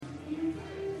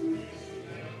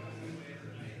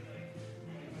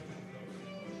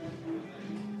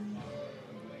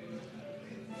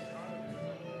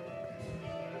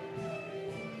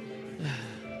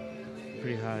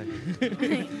high.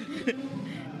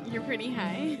 You're pretty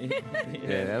high.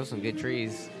 Yeah, that was some good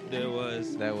trees. There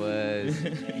was. That was.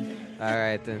 All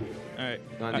right, then. All right.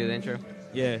 You want to do the intro?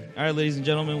 Yeah. All right, ladies and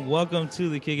gentlemen, welcome to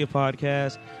the Kick It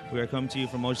Podcast. We are coming to you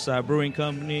from Oceanside Brewing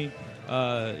Company.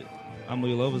 I'm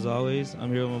Lee Love, as always.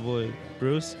 I'm here with my boy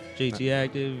Bruce, JT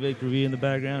Active, Victor V in the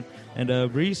background,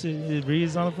 and Breeze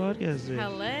is on the podcast today.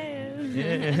 Hello.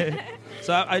 Yeah.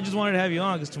 So I just wanted to have you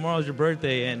on because tomorrow's your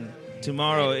birthday, and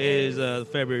tomorrow is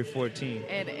February 14th.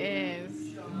 It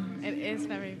is. It is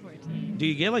February 14th. Do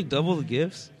you get like double the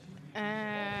gifts?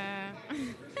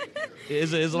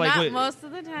 Is it like not most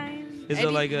of the time. Is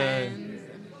it like a?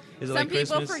 Is it some like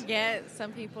people Christmas? forget.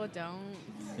 Some people don't.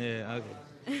 Yeah. Okay.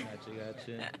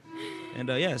 Gotcha. And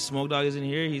yeah, Smoke Dog is in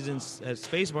here. He's at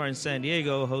Space Bar in San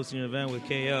Diego hosting an event with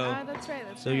KO. Oh, that's right.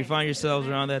 So you find yourselves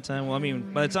around that time. Well, I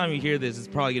mean, by the time you hear this, it's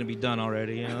probably going to be done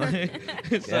already. You know.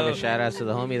 So, yeah, shout outs to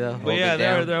the homie though. But yeah,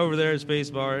 they're over there at Space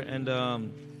Bar,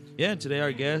 and yeah, today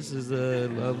our guest is the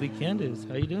lovely Candace.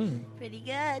 How you doing? Pretty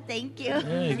good, thank you.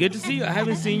 Yeah, good to see you. I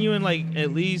haven't seen you in like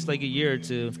at least like a year or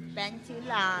two. Been too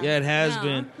long. Yeah, it has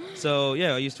been. So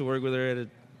yeah, I used to work with her at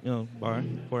a bar,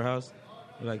 poorhouse.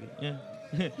 Like yeah,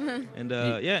 and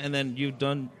yeah, and then you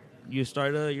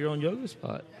started your own yoga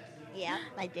spot. Yeah,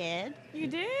 I did. You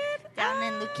did? Down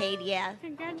in Lucadia.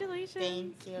 Congratulations.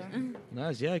 Thank you.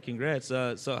 Nice, yeah, congrats.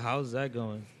 So how's that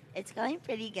going? It's going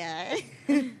pretty good.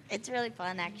 It's really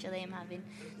fun, actually.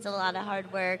 It's a lot of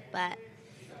hard work, but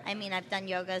I mean, I've done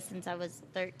yoga since I was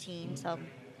 13, so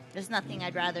there's nothing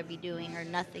I'd rather be doing or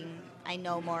nothing I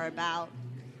know more about.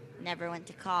 Never went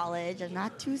to college. I'm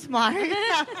not too smart.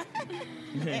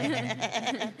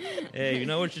 Hey, you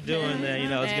know what you're doing, then you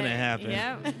know it's gonna happen.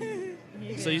 Yep.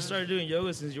 So you started doing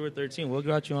yoga since you were 13. What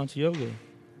got you onto yoga?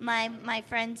 My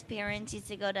friend's parents used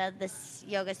to go to this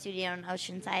yoga studio in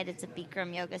Oceanside. It's a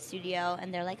Bikram yoga studio,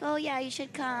 and they're like, "Oh yeah, you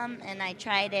should come." And I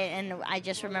tried it, and I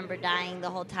just remember dying the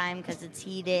whole time because it's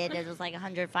heated. It was like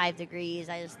 105 degrees.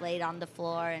 I just laid on the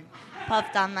floor and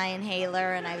puffed on my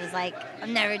inhaler, and I was like,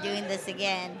 "I'm never doing this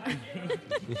again."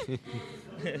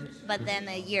 But then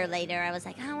a year later, I was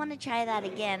like, "I want to try that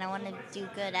again. I want to do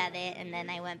good at it." And then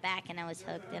I went back, and I was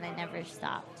hooked, and I never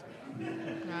stopped.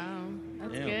 Wow,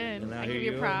 that's Damn. good. And I here give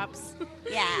you you are. props.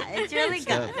 Yeah, it's really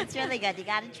good. It's really good. You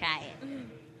got to try it.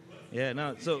 Yeah,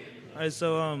 no. So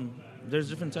there's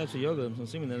different types of yoga. I'm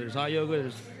assuming that there's hot yoga,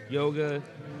 there's yoga.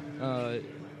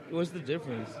 What's the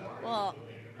difference? Well,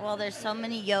 there's so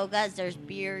many yogas. There's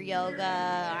beer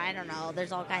yoga. I don't know.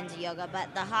 There's all kinds of yoga.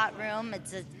 But the hot room,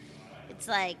 it's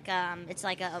like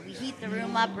we heat the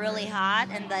room up really hot,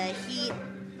 and the heat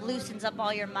loosens up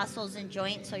all your muscles and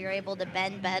joints, so you're able to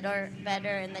bend better,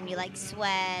 and then you like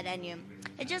sweat, and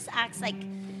it just acts like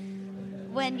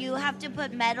when you have to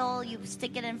put metal, you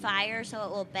stick it in fire so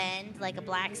it will bend like a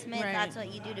blacksmith. Right. That's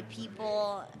what you do to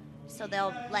people, so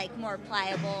they'll like more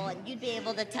pliable, and you'd be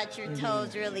able to touch your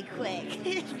toes really quick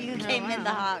if you came in the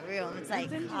hot room. It's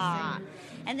like hot.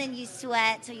 And then you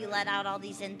sweat, so you let out all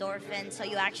these endorphins, so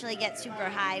you actually get super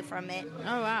high from it.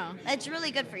 Oh, wow. It's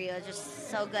really good for you. It's just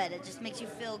so good. It just makes you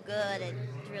feel good.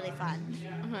 It's really fun.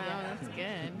 Wow, that's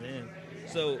good. Man.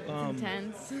 So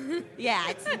Intense.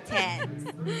 Yeah, it's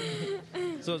intense.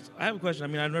 So I have a question. I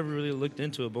mean, I've never really looked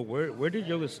into it, but where did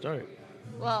yoga start?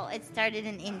 Well, it started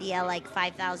in India like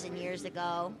 5,000 years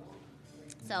ago.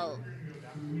 So,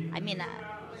 I mean,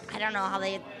 I don't know how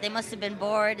they must have been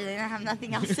bored and they didn't have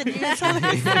nothing else to do, so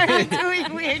they started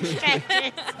doing weird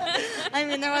stretches. I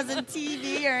mean, there wasn't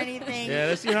TV or anything. Yeah,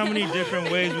 let's see how many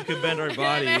different ways we could bend our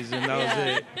bodies, and that was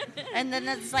it. And then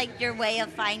it's like your way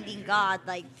of finding God,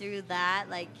 like through that,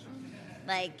 like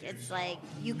it's like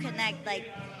you connect, like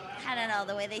I don't know,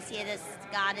 the way they see it is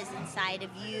God is inside of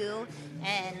you,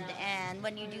 and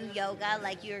when you do yoga,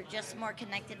 like you're just more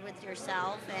connected with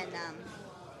yourself, and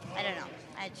I don't know,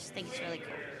 I just think it's really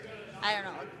cool. I don't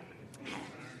know.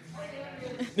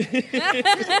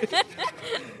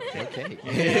 Okay.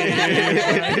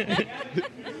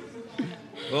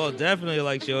 Well, definitely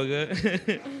likes yoga.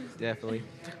 Definitely.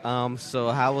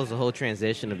 So how was the whole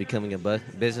transition of becoming a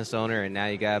business owner, and now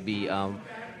you gotta be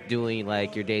doing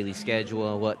like your daily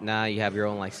schedule and whatnot? You have your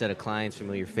own like set of clients,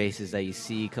 familiar faces that you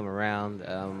see come around.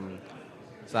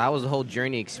 So how was the whole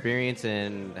journey experience,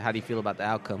 and how do you feel about the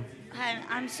outcome?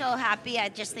 I'm so happy. I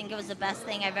just think it was the best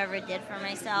thing I've ever did for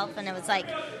myself, and it was like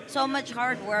so much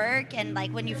hard work. And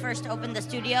like when you first opened the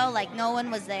studio, like no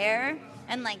one was there,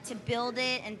 and like to build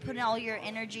it and put all your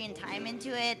energy and time into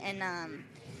it, and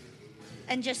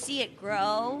just see it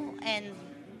grow, and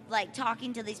like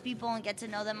talking to these people and get to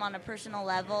know them on a personal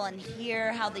level and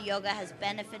hear how the yoga has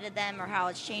benefited them or how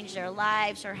it's changed their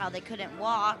lives or how they couldn't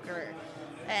walk or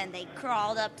and they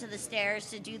crawled up to the stairs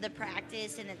to do the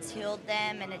practice, and it's healed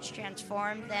them and it's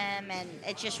transformed them, and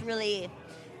it's just really,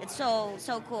 it's so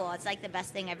cool. It's like the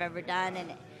best thing I've ever done,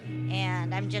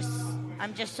 and I'm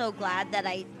just so glad that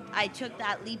I took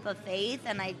that leap of faith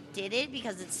and I did it,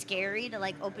 because it's scary to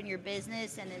like open your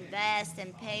business and invest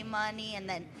and pay money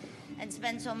and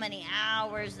spend so many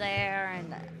hours there,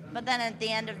 but then at the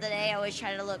end of the day I always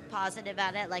try to look positive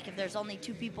at it. Like if there's only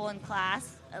 2 people in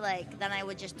class, like then I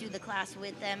would just do the class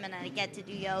with them and I get to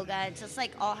do yoga. It's just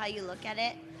like all how you look at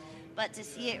it, but to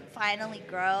see it finally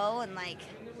grow and like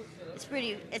it's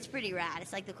pretty rad.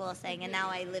 It's like the coolest thing. And now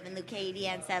I live in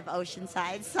Leucadia instead of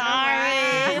Oceanside.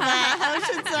 Sorry, but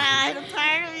Oceanside. I'm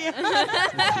tired of you.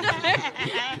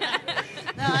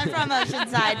 No, I'm from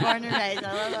Oceanside, born and raised.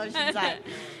 I love Oceanside.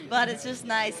 But it's just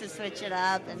nice to switch it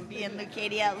up and be in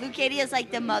Leucadia. Leucadia is like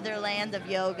the motherland of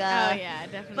yoga. Oh yeah,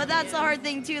 definitely. But that's the hard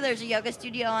thing too. There's a yoga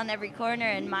studio on every corner,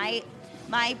 and my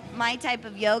type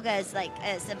of yoga is like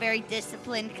it's a very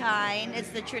disciplined kind. It's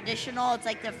the traditional. It's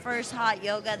like the first hot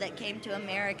yoga that came to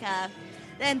America.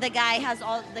 Then the guy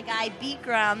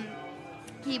Bikram,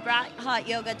 he brought hot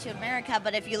yoga to America.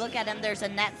 But if you look at him, there's a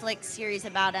Netflix series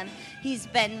about him. He's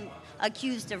been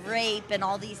accused of rape and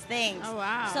all these things. Oh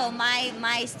wow. So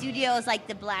my studio is like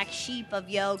the black sheep of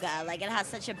yoga. Like it has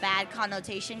such a bad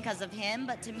connotation because of him,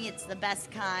 but to me it's the best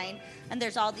kind. And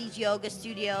there's all these yoga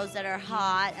studios that are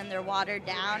hot and they're watered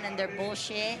down and they're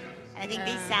bullshit. And I think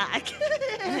they suck.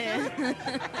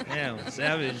 Damn,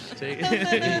 savage. Taking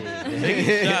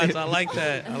shots. I like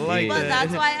that. But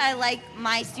that's why I like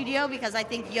my studio, because I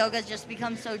think yoga's just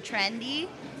become so trendy.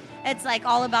 It's like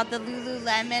all about the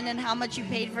Lululemon and how much you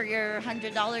paid for your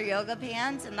 $100 yoga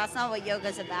pants, and that's not what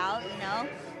yoga's about, you know?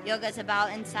 Yoga's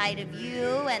about inside of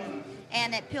you,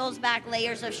 and it peels back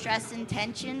layers of stress and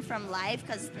tension from life,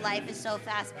 because life is so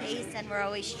fast-paced and we're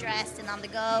always stressed and on the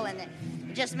go, and it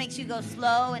just makes you go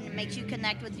slow, and it makes you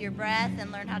connect with your breath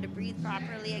and learn how to breathe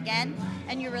properly again,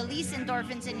 and you release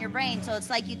endorphins in your brain. So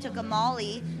it's like you took a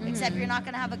Molly, except you're not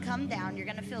going to have a come down. You're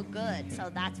going to feel good.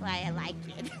 So that's why I like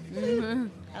it.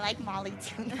 I like Molly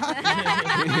too.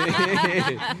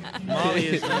 Molly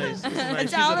is nice.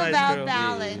 It's all about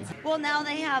balance. Well, now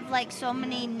they have like so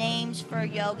many names for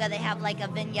yoga. They have like a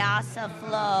vinyasa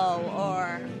flow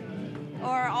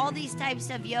or all these types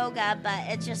of yoga, but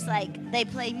it's just like they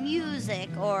play music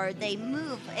or they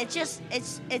move.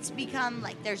 It's become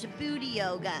like there's a booty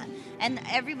yoga, and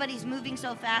everybody's moving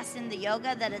so fast in the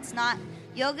yoga that it's not.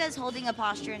 Yoga is holding a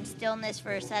posture in stillness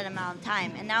for a set amount of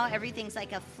time, and now everything's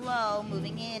like a flow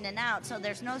moving in and out, so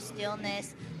there's no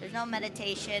stillness, there's no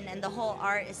meditation, and the whole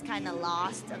art is kind of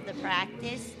lost of the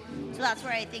practice. So that's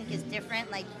where I think is different.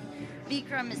 Like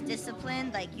Bikram is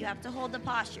disciplined, like you have to hold the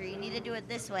posture, you need to do it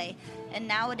this way, and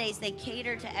nowadays they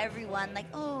cater to everyone, like,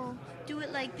 oh, do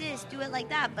it like this, do it like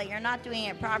that, but you're not doing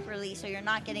it properly, so you're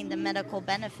not getting the medical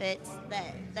benefits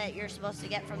that you're supposed to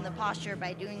get from the posture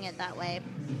by doing it that way.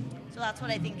 So that's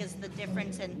what I think is the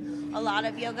difference in a lot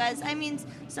of yogas. I mean,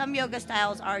 some yoga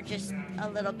styles are just a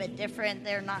little bit different.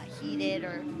 They're not heated,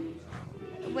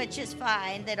 which is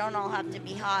fine. They don't all have to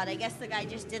be hot. I guess the guy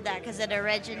just did that because it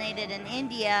originated in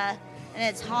India, and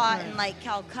it's hot in like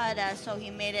Calcutta, so he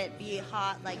made it be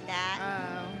hot like that.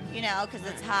 Oh. You know, because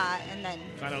it's hot, and then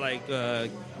kind of like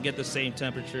get the same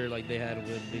temperature like they had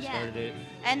when they started it.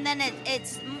 And then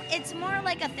it's more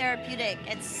like a therapeutic.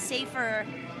 It's safer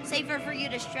for you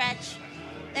to stretch.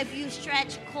 If you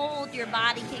stretch cold, your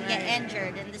body can get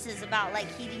injured, and this is about like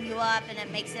heating you up, and it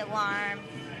makes it warm,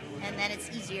 and then it's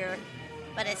easier,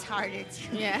 but it's harder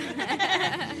too.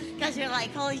 Yeah. Because you're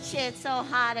like, holy shit, it's so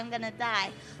hot, I'm gonna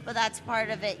die. But that's part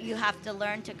of it. You have to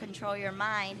learn to control your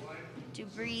mind, to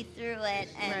breathe through it,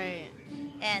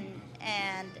 and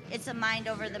it's a mind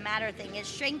over the matter thing. It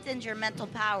strengthens your mental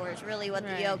powers, really, what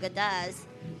the yoga does.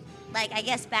 Like, I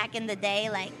guess back in the day,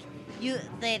 like,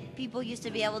 the people used to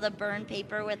be able to burn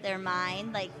paper with their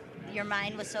mind. Like, your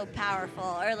mind was so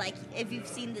powerful. Or, like, if you've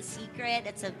seen The Secret,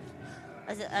 it's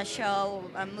a show,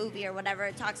 a movie or whatever.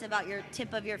 It talks about your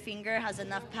tip of your finger has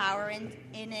enough power in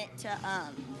it to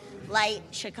light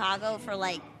Chicago for,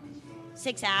 like,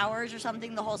 6 hours or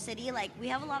something, the whole city. Like, we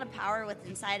have a lot of power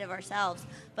inside of ourselves.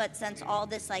 But since all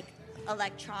this, like,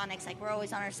 electronics, like, we're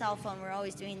always on our cell phone, we're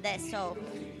always doing this. So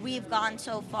we've gone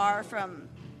so far from...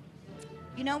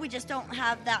 You know, we just don't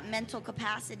have that mental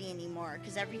capacity anymore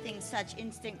because everything's such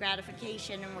instant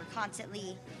gratification, and we're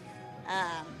constantly,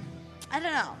 I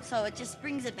don't know. So it just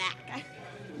brings it back. I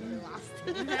really lost.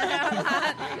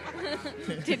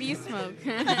 Did you smoke?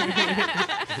 I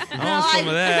want some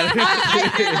of that.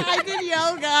 I did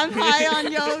yoga. I'm high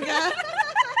on yoga.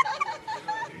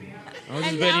 I was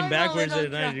just And now bending I'm a backwards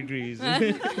little at 90 degrees.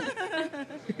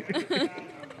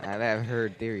 I've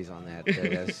heard theories on that.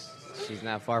 She's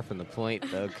not far from the point,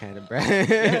 though, kind of.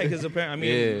 Yeah, because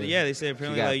apparently, Yeah. they say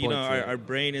apparently, got like, you know, points there. our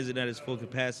brain isn't at its full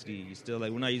capacity. Still,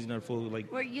 like, we're not using our full,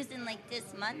 like, We're using like this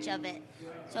much of it.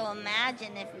 So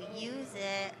imagine if we use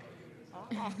it. Oh,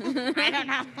 I don't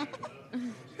know.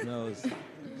 knows.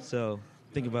 So,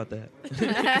 think about that.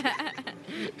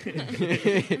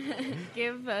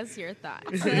 Give us your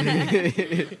thoughts.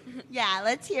 Yeah,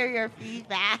 let's hear your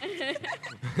feedback.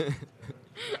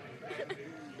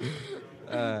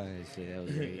 Shit, that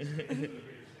was great.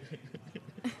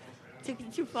 Took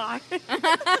it too far.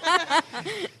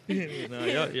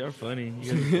 No, you're funny.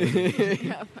 Just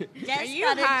you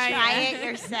gotta high? try it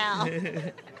yourself.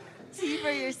 See for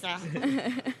yourself.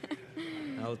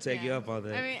 I'll take you up on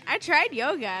that. I mean, I tried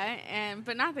yoga,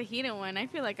 but not the heated one. I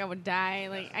feel like I would die.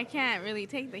 Like, I can't really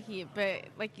take the heat, but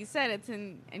like you said, it's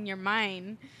in your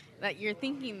mind that you're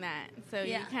thinking that. So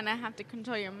Yeah. you kind of have to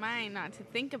control your mind not to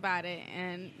think about it,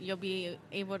 and you'll be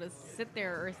able to sit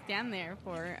there or stand there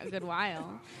for a good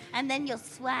while. And then you'll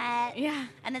sweat. Yeah.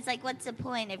 And it's like, what's the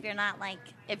point if you're not like,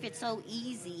 if it's so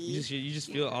easy? You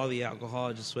just feel all the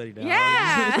alcohol just sweating down.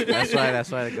 Yeah. That's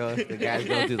why the guys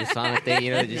go through the sauna thing,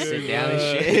 you know, just sit down and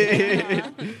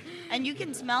shit. And you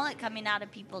can smell it coming out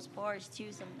of people's pores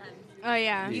too sometimes. Oh,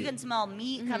 yeah. You can smell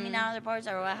meat coming out of their pores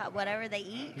or whatever they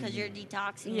eat because you're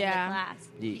detoxing Yeah. in the class.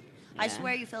 Yeah. I Yeah.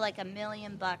 swear you feel like $1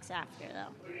 million after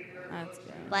though. That's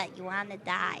good. But you want to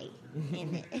die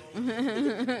in it.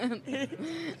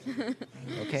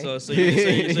 Okay. So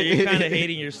you're kind of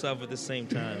hating yourself at the same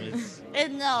time. It's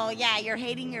And no, yeah, you're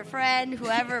hating your friend,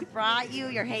 whoever brought you.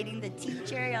 You're hating the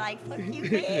teacher. You're like, fuck you,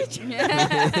 bitch.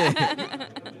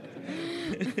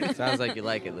 Sounds like you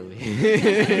like it, Louis.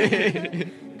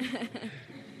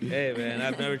 hey man,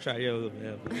 I've never tried yoga.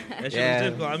 Man. That shit was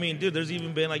difficult. I mean, dude, there's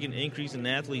even been like an increase in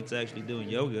athletes actually doing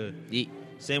yoga.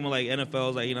 Same with like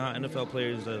NFLs, like you know how NFL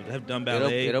players have done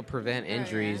ballet. It'll prevent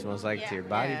injuries most likely to your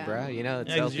body, Yeah. bro. You know, it's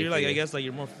Yeah, 'cause healthy you're for like you. I guess like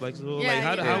you're more flexible. Yeah,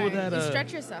 like how would that? You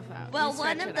stretch yourself out. Well, You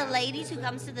stretch one of it the out. ladies who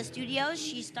comes to the studio,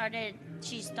 she started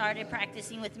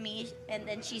practicing with me, and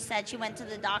then she said she went to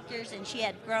the doctors and she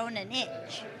had grown an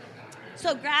itch.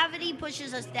 So gravity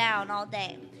pushes us down all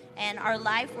day. And our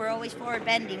life, we're always forward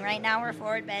bending. Right now, we're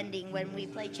forward bending. When we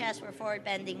play chess, we're forward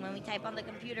bending. When we type on the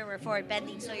computer, we're forward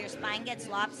bending. So your spine gets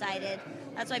lopsided.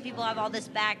 That's why people have all this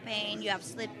back pain. You have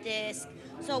slip disc.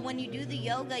 So when you do the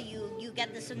yoga, you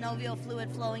get the synovial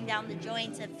fluid flowing down the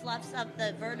joints. It fluffs up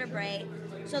the vertebrae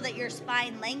so that your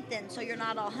spine lengthens, so you're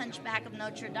not all hunchback of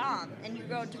Notre Dame, and you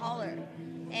grow taller.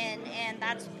 And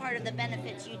that's part of the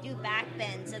benefits. You do back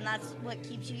bends, and that's what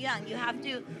keeps you young. You have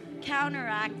to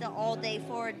counteract the all-day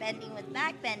forward bending with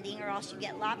back bending, or else you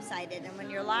get lopsided. And when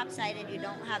you're lopsided, you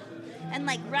don't have... And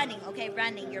like running,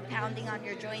 you're pounding on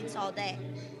your joints all day.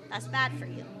 That's bad for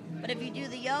you. But if you do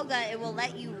the yoga, it will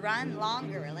let you run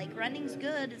longer. Like running's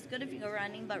good. It's good if you go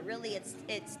running, but really it's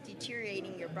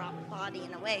deteriorating your body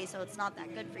in a way, so it's not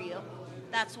that good for you.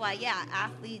 That's why, yeah,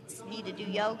 athletes need to do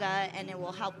yoga, and it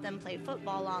will help them play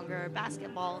football longer, or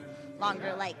basketball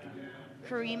longer. Like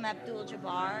Kareem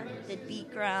Abdul-Jabbar did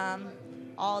Bikram.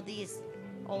 All these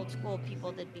old school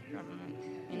people did Bikram,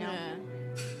 you know,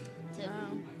 to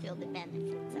feel the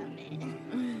benefits of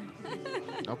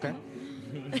it. Okay.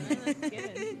 That's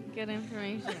good. Good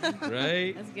information.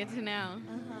 right? That's good to know.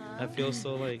 I feel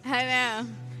so like I know.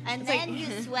 And It's then like-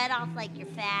 you sweat off like your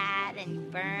fat, and you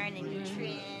burn, and you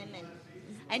trim,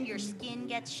 and your skin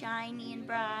gets shiny and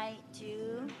bright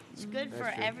too. It's good for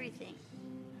That's true. everything.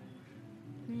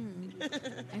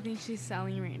 I think she's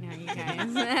selling right now, you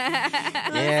guys.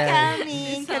 Yeah.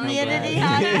 Coming, So community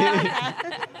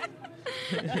glad.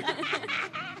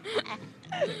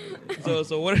 hot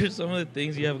so. What are some of the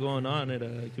things you have going on at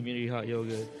Community Hot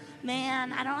Yoga?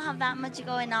 Man, I don't have that much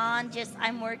going on. Just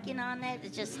I'm working on it.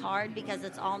 It's just hard because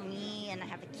it's all me, and I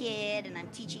have a kid, and I'm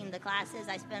teaching the classes.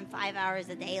 I spend 5 hours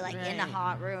a day, like in a Right.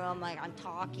 hot room, like I'm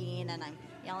talking and I'm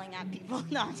yelling at people.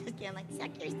 No, I'm just kidding. Like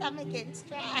suck your stomach and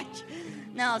stretch.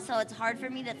 No, so it's hard for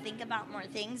me to think about more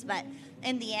things. But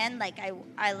in the end, like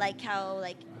I like how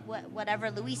like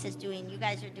whatever Luis is doing, you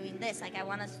guys are doing this. Like I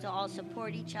want us to all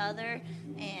support each other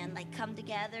and like come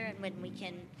together, and when we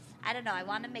can. I don't know, I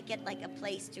want to make it like a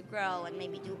place to grow and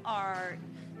maybe do art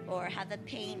or have a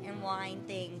paint and wine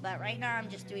thing. But right now I'm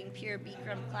just doing pure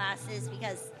Bikram classes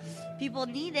because people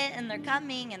need it and they're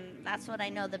coming, and that's what I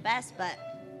know the best. But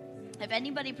if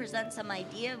anybody presents some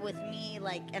idea with me,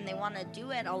 like, and they want to do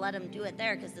it, I'll let them do it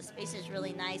there because the space is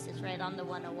really nice. It's right on the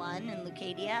 101 in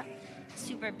Lucadia.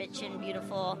 Super bitchin',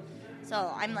 beautiful.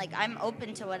 So I'm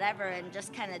open to whatever, and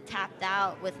just kind of tapped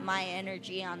out with my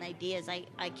energy on ideas.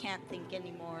 I can't think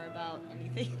anymore about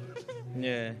anything.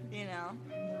 Yeah. You know,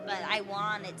 but I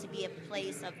want it to be a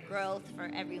place of growth for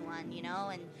everyone, you know,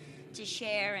 and to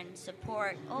share and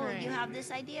support. Oh, Right. you have this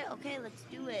idea? Okay, let's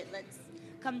do it. Let's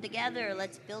come together.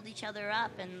 Let's build each other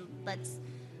up, and let's,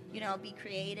 you know, be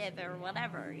creative or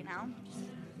whatever, you know.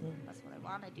 That's what I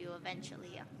want to do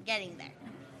eventually. I'm getting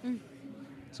there.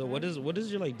 So what does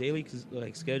your like daily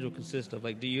like schedule consist of?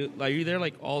 Like, are you there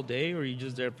like all day, or are you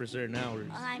just there for certain hours?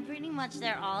 I'm pretty much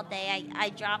there all day. I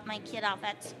drop my kid off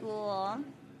at school,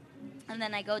 and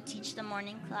then I go teach the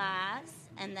morning class,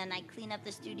 and then I clean up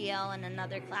the studio, and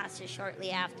another class is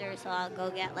shortly after, so I'll go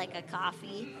get like a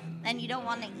coffee. And you don't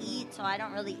want to eat, so I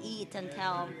don't really eat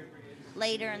until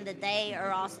later in the day,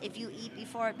 or else if you eat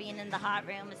before being in the hot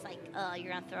room, it's like,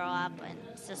 you're going to throw up, and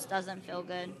it just doesn't feel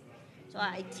good. So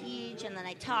I teach, and then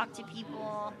I talk to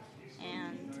people,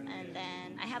 and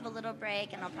then I have a little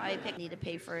break, and I'll probably need to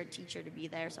pay for a teacher to be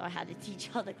there, so I had to teach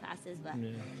all the classes, but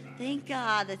Yeah. thank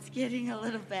God it's getting a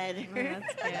little better. Oh,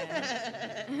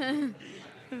 that's good.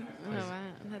 Oh,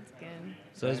 wow. That's good.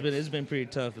 So it's been pretty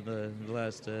tough in the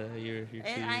last year. 2 years.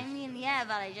 I mean, yeah,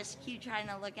 but I just keep trying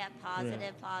to look at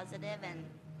positive, and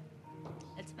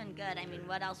it's been good. I mean,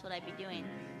 what else would I be doing?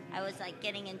 I was like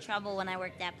getting in trouble when I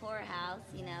worked at Poorhouse,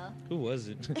 you know. Who was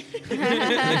it? Ooh,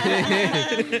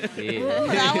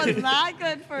 that was not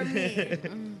good for me.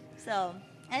 So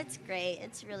it's great.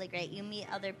 It's really great. You meet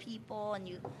other people, and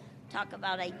you talk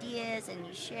about ideas, and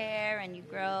you share, and you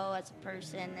grow as a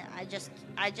person. I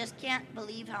just can't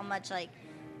believe how much like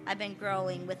I've been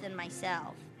growing within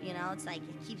myself. You know, it's like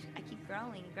I keep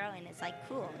growing. It's like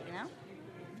cool. You know,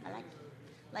 I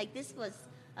like this was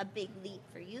a big leap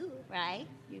for you, right?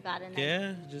 You got an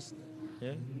Yeah,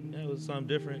 it was something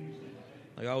different.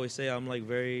 Like I always say, I'm like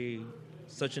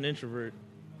such an introvert,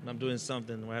 and I'm doing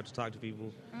something where I have to talk to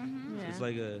people. Mm-hmm. Yeah. It's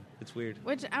like it's weird.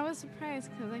 Which I was surprised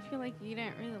because I feel like you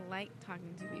didn't really like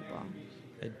talking to people.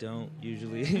 I don't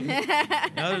usually.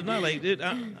 No, it's not like, dude,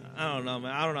 I don't know,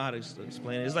 man. I don't know how to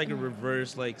explain it. It's like a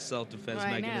reverse, like, self-defense Well,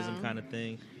 I mechanism know. kind of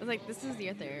thing. I was like, this is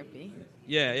your therapy.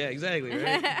 Yeah, exactly, right?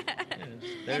 Yeah, it's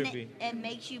And therapy. it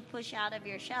makes you push out of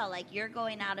your shell. Like you're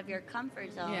going out of your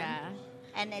comfort zone. Yeah.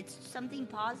 And it's something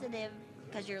positive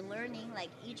because you're learning. Like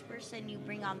each person you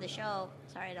bring on the show.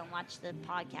 Sorry, I don't watch the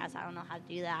podcast. I don't know how to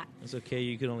do that. It's okay.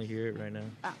 You can only hear it right now.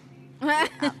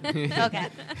 Okay.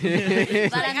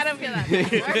 But I don't feel that.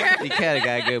 You kind of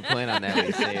got a good point on that,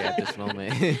 we say, at this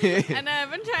moment. I know, I've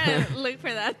been trying to look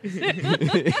for that.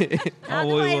 How Oh,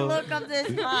 do I well. look up this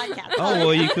podcast? Oh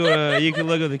well, you could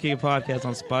look up the King Podcast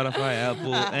on Spotify,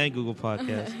 Apple, and Google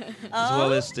Podcasts, as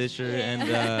well as Stitcher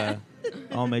and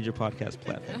all major podcast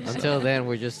platforms. Until then,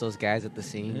 we're just those guys at the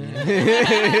scene.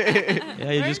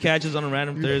 Yeah, you just catch us on a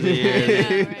random Thursday here,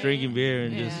 Yeah, right. drinking beer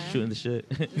and just Yeah. shooting the shit.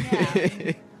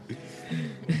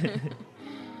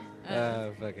 Yeah.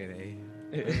 Fucking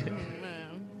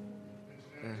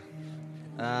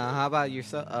how about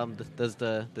yourself? Does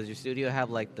your studio have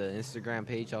like the Instagram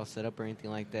page all set up or anything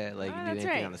like that? Like, Oh, you do that's anything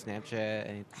right. on the Snapchat?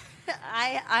 Anything?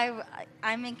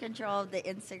 I'm in control of the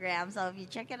Instagram, so if you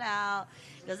check it out,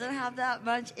 it doesn't have that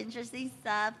much interesting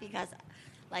stuff because,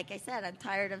 like I said, I'm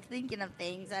tired of thinking of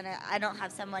things, and I don't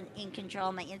have someone in control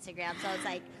of my Instagram, so it's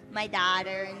like my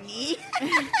daughter and me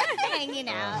hanging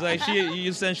out. It's like you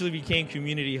essentially became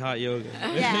community hot yoga.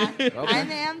 Yeah, Okay. I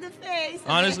am the face.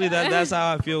 Honestly, that's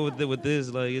how I feel with this.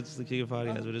 Like, it's the King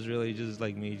Podcast, but it's really just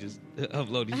like me just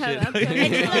uploading shit. That's It's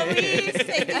Louise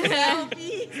taking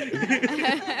selfies.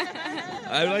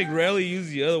 I like rarely use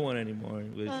the other one anymore,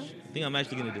 which I think I'm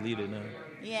actually gonna delete it now.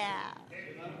 Yeah.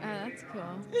 Oh, that's cool.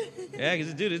 Yeah,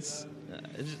 because dude, it just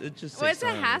Well, takes it's a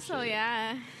time and hassle, shit.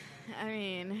 yeah. I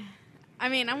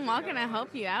mean, I'm all gonna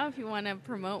help you out if you want to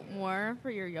promote more for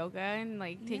your yoga and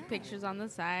like take Yeah. pictures on the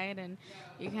side, and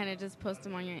you kind of just post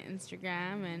them on your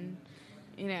Instagram, and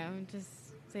just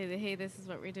say that, hey, this is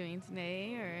what we're doing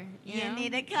today, or you know.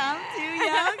 need to come to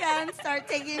yoga and start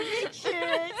taking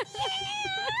pictures.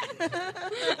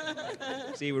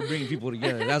 See, we're bringing people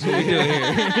together. That's what we do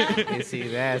here. You see,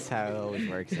 that's how it always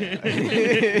works out.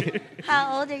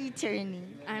 How old are you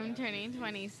turning? I'm turning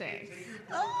 26.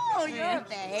 Oh, you're a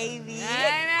baby.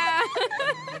 I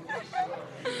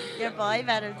Your boy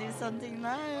better do something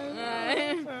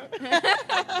nice. know.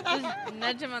 Just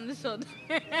nudge him on the shoulder.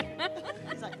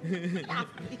 He's like,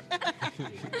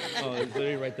 Oh, it's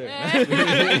literally right there.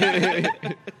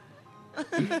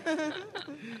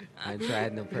 I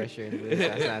tried no pressure in this.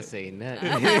 That's not saying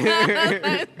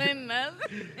nothing.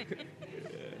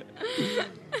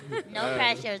 no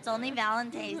pressure. It's only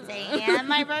Valentine's Day and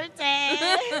my birthday.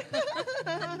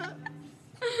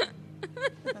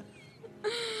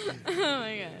 Oh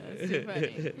my god, that's too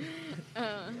funny.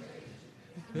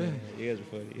 You guys are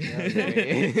funny.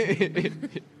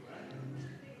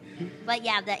 But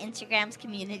yeah, the Instagram's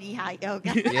community hot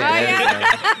yoga.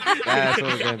 That's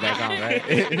what we're going back on, right?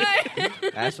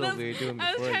 That's what we were doing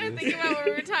I was before. trying to think about what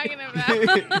we were talking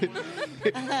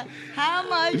about. How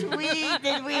much weed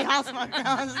did we all smoke? No,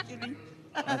 I was kidding.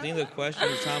 I think the question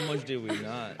is how much did we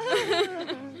not?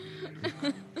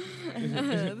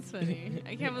 That's funny.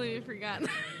 I can't believe we forgot.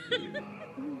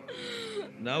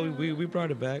 No, we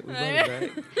brought it back. We brought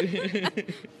it back.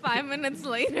 5 minutes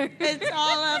later. It's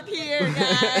all up here,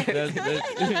 guys.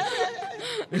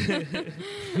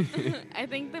 I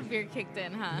think the beer kicked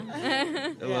in, huh?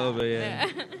 A little bit, yeah.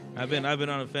 I've been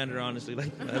on a fender honestly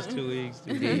like the last 2 weeks.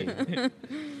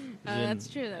 That's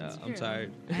true. That's true. I'm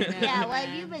tired. Yeah, what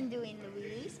have you been doing,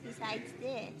 Luis, besides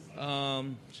this?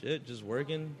 Shit, just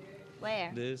working.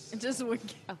 Where? This Just working.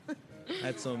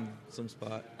 had some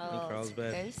spot in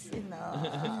Carlsbad. Personal.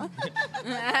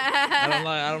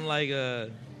 I don't like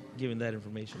giving that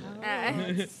information out.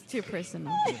 It's too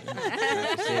personal.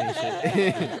 Saying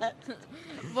shit.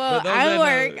 Well, But those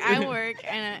that I know- work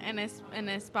in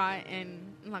a spot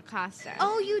in La Costa.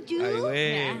 Oh, you Ay, do?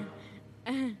 güey.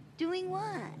 Yeah. Doing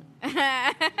what?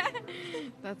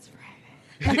 That's private.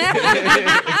 See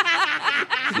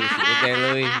what you did there,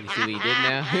 Louis? You see what you did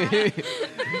now?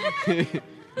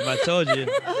 If I told you,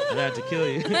 I'd have to kill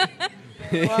you.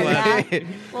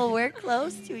 Well, we're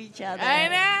close to each other. I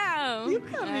know. You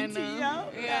coming to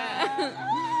yoga?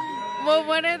 Yeah. Well,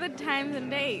 what are the times and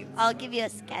dates? I'll give you a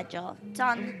schedule. It's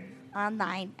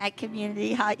online at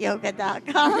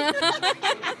communityhotyoga.com.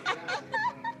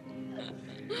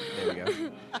 There we go.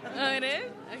 Oh, it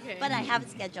is? Okay. But I have a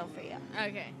schedule for you.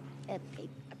 Okay. A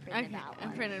printed Okay. out I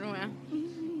one. printed one.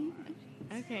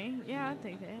 Okay. Yeah, I'll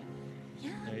take that.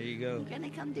 Yeah. There you go. I'm gonna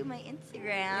come do my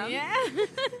Instagram. Yeah.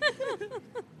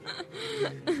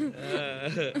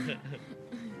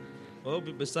 Well,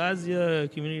 but besides the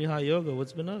community hot yoga,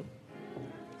 what's been up?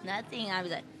 Nothing. I'm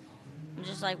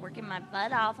just like working my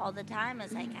butt off all the time.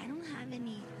 It's like I don't have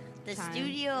any. The Time.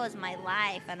 studio is my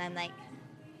life, and I'm like,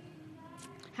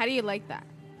 How do you like that?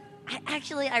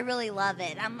 I really love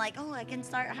it. I'm like, oh, I can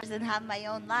start and have my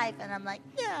own life, and I'm like,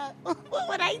 yeah, what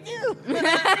would I do?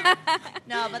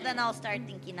 No, but then I'll start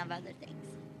thinking of other things.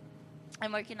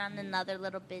 I'm working on another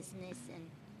little business and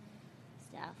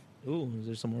stuff. Ooh, is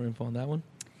there some more info on that one?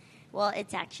 Well,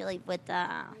 it's actually with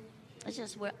it's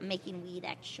just making weed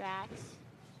extracts,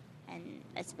 and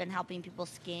it's been helping people's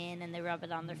skin, and they rub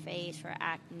it on their face for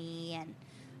acne, and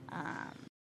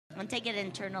take it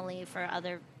internally for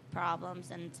other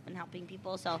problems, and it's been helping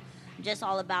people. So I'm just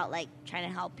all about like trying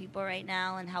to help people right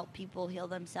now and help people heal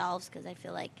themselves, because I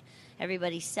feel like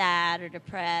everybody's sad or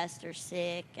depressed or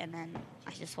sick, and then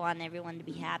I just want everyone to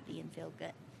be happy and feel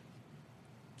good.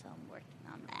 So I'm working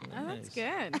on that. Oh, that's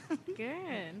Nice. good.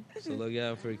 Good. So look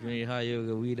out for community hot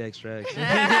yoga weed extract.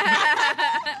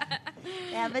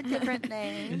 They have a different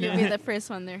name. You'll be the first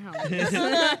one there, home.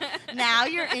 Now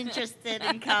you're interested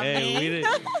in coming. Hey, we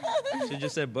didn't. She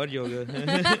just said bud yoga.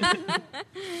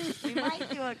 We might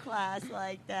do a class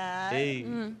like that. Hey,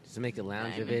 Just make a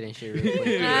lounge of it and shit real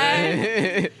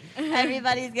quick.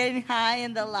 Everybody's getting high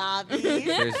in the lobby.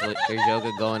 There's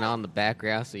yoga going on in the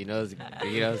background, so it's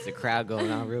the crowd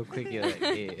going on real quick. You're like,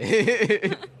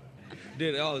 yeah.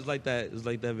 dude, it's like that. It's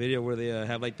like that video where they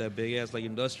have like that big ass like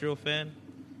industrial fan,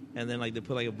 and then like they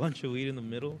put like a bunch of weed in the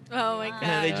middle, Oh my god. and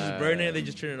then they just burn it. They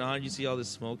just turn it on. You see all this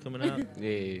smoke coming out. Yeah.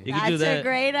 You could That's do that. a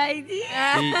great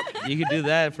idea. You could do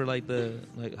that for like the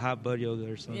hot bud yoga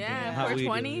or something. Yeah, hot weed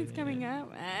 420 yoga, is coming yeah.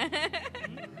 up.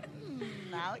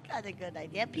 Now we got a good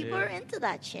idea. People Yeah. are into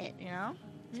that shit, you know?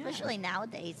 Especially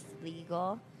nowadays, it's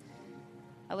legal.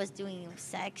 I was doing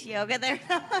sex yoga there.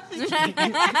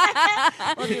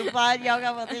 We'll do bud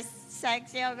yoga, we'll do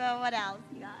sex yoga. What else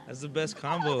you got? That's the best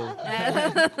combo.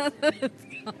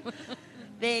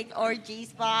 Big orgy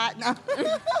spot. No.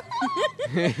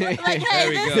 Like, There hey,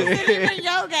 we this go. isn't even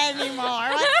yoga anymore.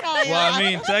 What's going Well, on? I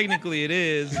mean, technically it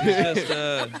is. It's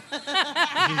just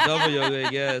double yoga, I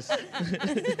guess.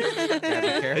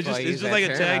 It's just like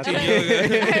a tag team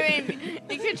yoga. I mean,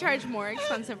 you could charge more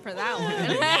expensive for that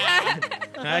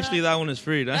one. Actually, that one is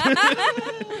free. Huh?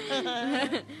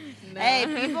 No. Hey,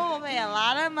 people will pay a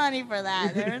lot of money for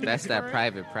that. That's that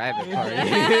private party.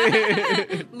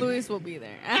 Luis will be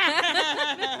there.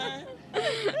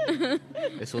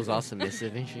 This was all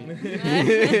submissive and shit.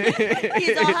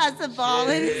 He all has the ball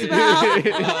in his mouth.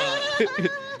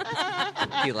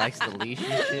 He likes the leash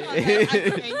and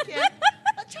shit. Thank you.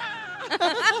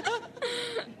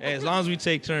 Hey, as long as we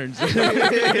take turns.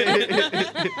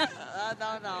 Oh,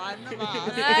 no, I'm the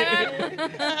boss.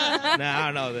 Nah, I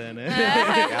don't know then.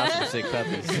 Got some sick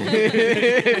puppies.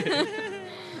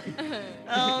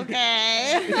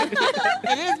 Okay.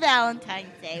 It is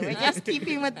Valentine's Day. We're just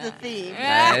keeping with the theme.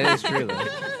 It is true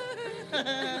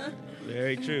though.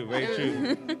 Very true, very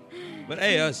true. But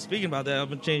hey, speaking about that, I'm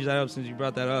gonna change that up since you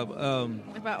brought that up.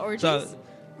 About orgies? So,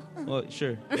 well,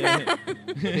 sure. Yeah.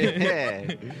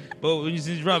 Yeah. But since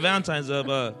you brought Valentine's up,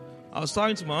 I was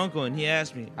talking to my uncle and he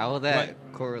asked me. How will that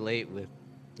correlate with?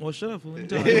 Well, shut up, fool. Let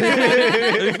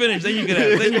me finish. Then you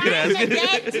can ask.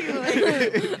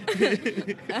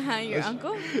 Your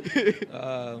uncle?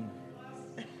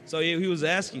 So he was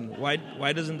asking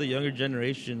why doesn't the younger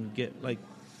generation get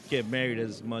married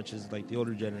as much as like the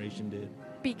older generation did?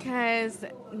 Because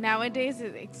nowadays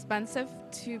it's expensive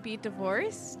to be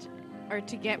divorced or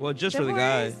to get just divorced. for the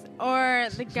guy. Or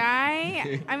the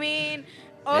guy. I mean,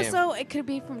 also it could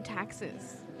be from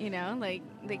taxes. You know, like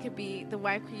they could be, the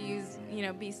wife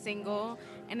could be single.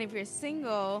 And if you're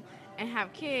single and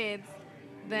have kids,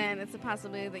 then it's a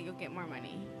possibility that you'll get more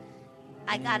money.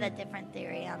 I got a different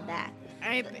theory on that.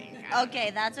 I think.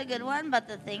 Okay, that's a good one, but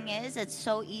the thing is, it's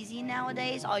so easy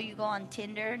nowadays. All you go on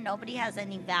Tinder, nobody has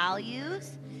any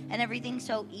values, and everything's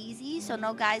so easy, so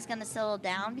no guy's gonna settle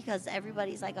down because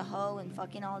everybody's like a hoe and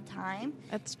fucking all the time.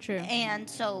 That's true. And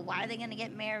so why are they gonna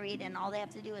get married and all they have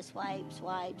to do is swipe,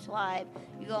 swipe, swipe?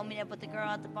 You go meet up with the girl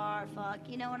at the bar, fuck,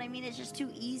 you know what I mean? It's just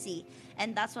too easy.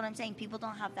 And that's what I'm saying. People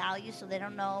don't have value, so they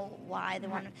don't know why they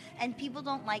want to. And people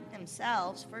don't like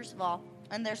themselves, first of all,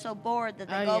 and they're so bored that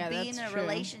they be in a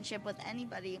relationship with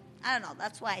anybody. I don't know.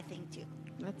 That's why I think too.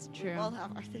 That's true. We both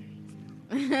have our theories.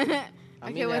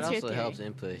 I mean, that also helps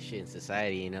input shit in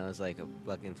society, you know. It's like a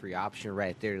fucking free option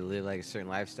right there to live like a certain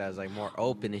lifestyle. It's like more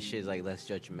open and shit. It's like less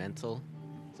judgmental.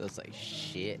 So it's like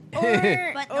shit. Or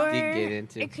get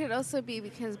into. It could also be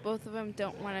because both of them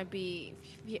don't want to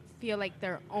feel like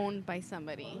they're owned by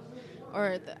somebody,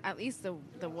 or at least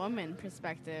the woman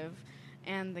perspective.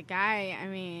 And the guy, I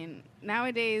mean,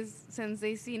 nowadays, since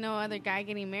they see no other guy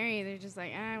getting married, they're just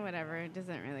like, whatever. It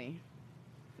doesn't really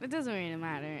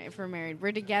matter if we're married.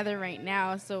 We're together right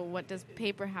now, so what does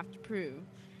paper have to prove?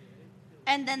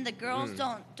 And then the girls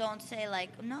don't say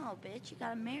like, no, bitch, you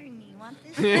gotta marry me. You want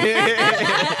this?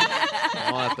 I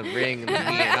want the ring and the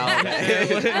knee and all that.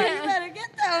 You better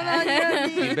get that on your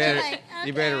knee.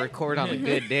 You better record on a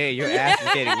good day. Your ass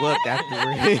is getting whooped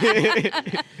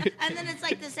afterwards. And then it's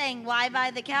like the saying, why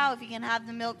buy the cow if you can have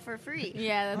the milk for free?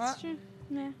 Yeah, that's true.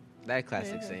 Yeah. That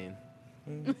classic saying.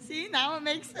 See, now it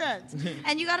makes sense.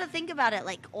 And you got to think about it.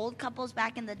 Like old couples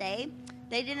back in the day,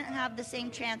 they didn't have the same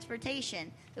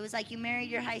transportation. It was like you married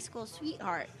your high school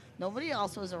sweetheart. Nobody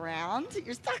else was around.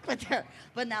 You're stuck with her.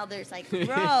 But now there's like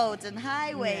roads and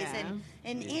highways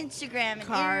and Instagram and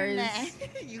cars,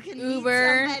 internet. You can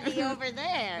Uber. meet somebody over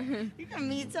there. You can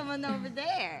meet someone over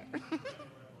there.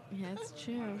 Yeah, that's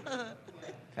true.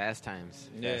 Fast times.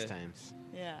 Yeah. Fast times.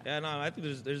 Yeah. Yeah, no, I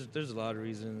think there's a lot of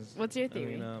reasons. What's your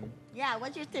theory? I mean, Yeah,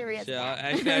 what's your theory?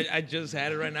 actually, I just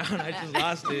had it right now and I just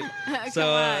lost it.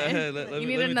 So you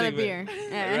need another beer,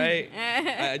 right?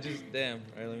 I just All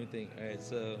right, let me think. All right,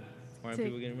 so why aren't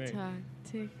people getting married?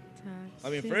 Tick tock. I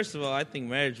mean, first of all, I think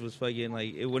marriage was fucking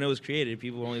like when it was created,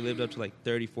 people only lived up to like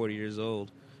 30, 40 years old,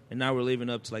 and now we're living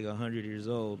up to like 100 years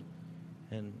old,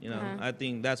 and I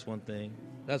think that's one thing.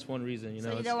 That's one reason,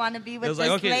 So you don't want to be with this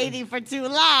like, lady for too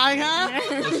long, huh?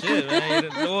 Well, shit, man.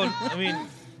 I mean,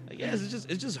 I guess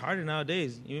it's just harder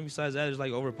nowadays. Even besides that, there's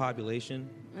like overpopulation,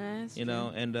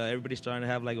 and everybody's starting to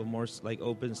have like a more like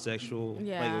open sexual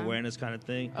like awareness kind of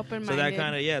thing. Open-minded.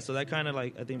 So that kind of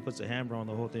like I think puts a hammer on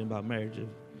the whole thing about marriage, of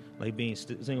like being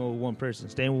single with one person,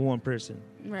 staying with one person.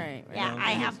 Right. Yeah,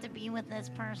 I have to be with this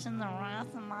person the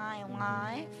rest of my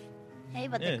life. Hey,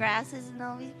 but the grass isn't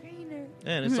always greener.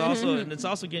 And it's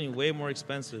also getting way more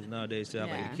expensive nowadays to have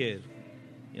like a kid.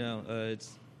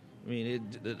 There's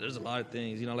a lot of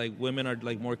things. Like women are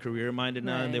like more career minded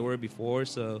now than they were before.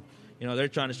 So, they're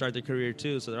trying to start their career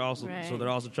too. So they're also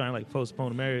trying to like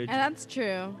postpone marriage. And that's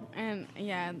true. And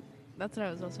that's what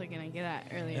I was also gonna get at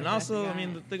earlier. And also,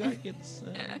 the guy gets.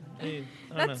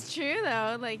 That's true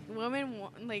though. Like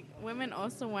women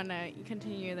also want to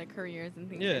continue their careers and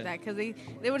things like that because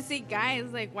they would see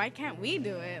guys like, why can't we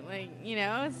do it? Like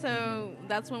so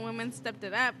that's when women stepped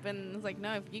it up and it's like,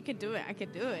 no, if you could do it, I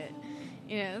could do it.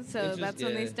 So that's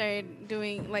when they started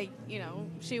doing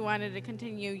she wanted to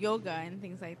continue yoga and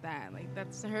things like that. Like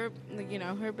that's her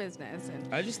her business.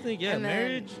 And I just think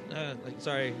marriage.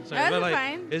 Sorry, that's but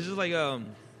fine. It's just like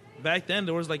back then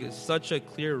there was like such a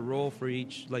clear role for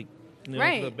each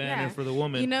right, for the banner for the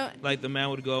woman. Like the man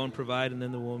would go and provide, and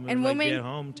then the woman and would women get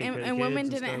home, take care of and kids women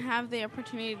and didn't stuff. have the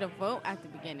opportunity to vote at the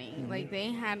beginning. Like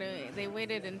they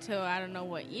waited until I don't know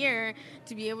what year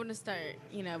to be able to start,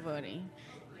 voting,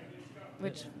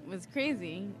 which was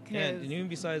crazy. Yeah, and even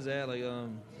besides that, like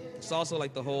it's also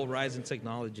like the whole rise in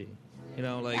technology.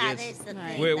 Like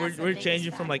we're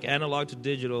changing from like analog to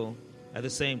digital at the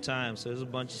same time. So there's a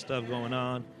bunch of stuff going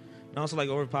on, and also like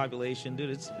overpopulation,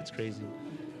 dude. It's crazy.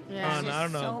 Yeah, I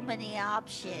don't know. So many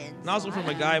options. And also from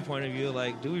a guy point of view,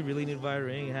 like, do we really need to buy a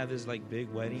ring and have this like big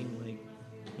wedding? Like,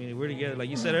 I mean, we're together. Like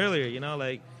you said earlier,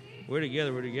 like we're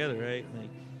together, right? Like,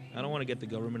 I don't want to get the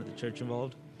government or the church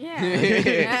involved.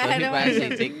 Yeah, I don't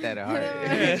actually take that to heart.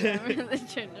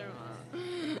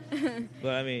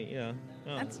 But I mean,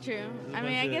 that's true. I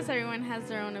mean, I guess everyone has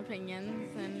their own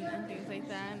opinions and things like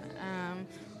that.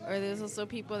 Or there's also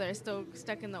people that are still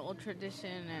stuck in the old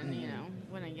tradition and,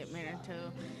 wouldn't get married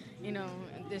until,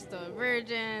 they're still a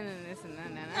virgin and this and that.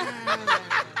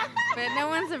 But no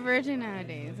one's a virgin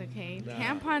nowadays, okay? Nah.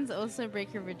 Tampons also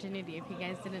break your virginity if you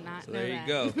guys did not know that. There you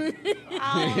go.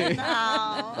 Oh,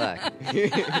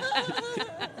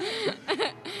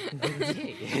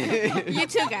 no. You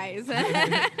too, guys.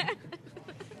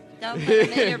 Don't put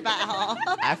them in your butthole.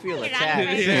 I feel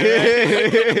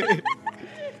attacked.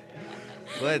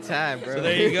 What a time, bro. So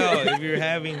there you go. If you're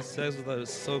having sex with a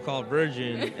so-called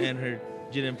virgin and her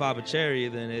didn't pop a cherry,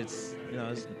 then it's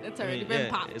already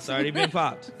been popped. It's already been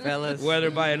popped, fellas.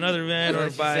 Whether by another man or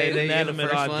by an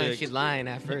inanimate object. She's lying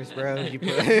at first, bro. You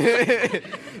put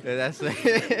that's like.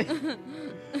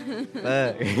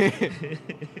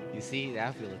 You see,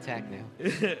 I feel attacked now.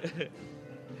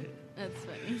 That's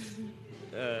funny.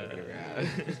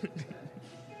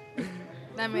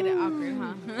 That made it awkward,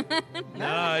 huh? No,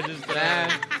 I just...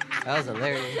 that was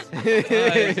hilarious.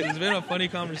 It's been a funny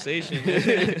conversation.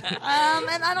 And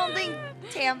I don't think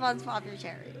tampons pop your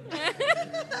cherry.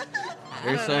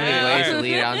 There's so many ways to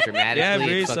lead on dramatically. Yeah,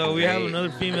 Bree, so we have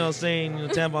another female saying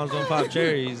tampons don't pop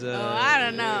cherries. I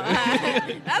don't know.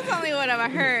 That's only what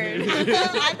I've heard.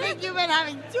 I think you've been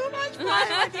having too much fun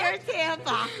with your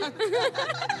tampons.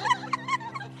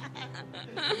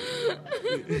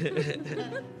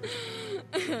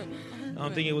 I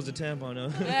don't think it was a tampon, no.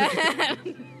 Oh,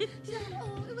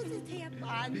 it was a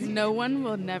tampon. No one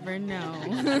will never know.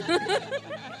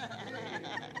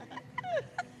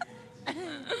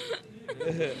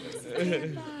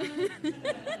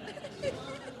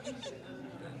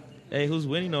 Hey, who's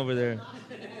winning over there?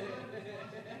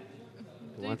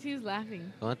 JT's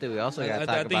laughing. One thing we also got to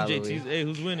talk about. I think JT's. Hey,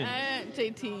 who's winning?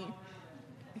 JT.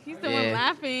 He's the one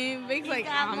laughing. Big's like,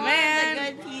 oh man.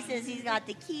 The good pieces. He's got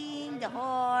the king, the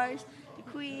horse, the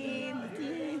queen,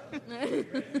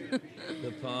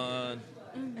 the pawn.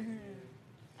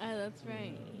 Oh, that's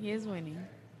right. He is winning.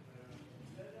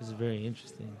 This is very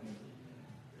interesting.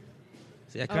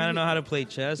 See, I kind of know how to play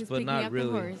chess, but not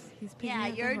really. Yeah,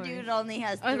 your dude only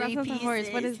has 3 that's pieces. Not the horse.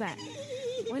 What is that?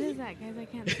 What is that, guys? I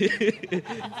can't.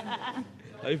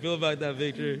 How you feel about that,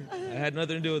 Victor? I had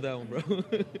nothing to do with that one, bro.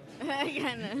 I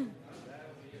kind of.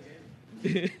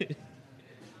 I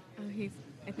think he's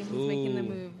making the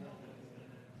move.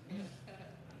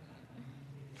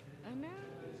 Oh no!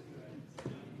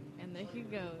 And there he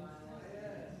goes.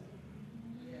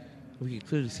 We can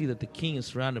clearly see that the king is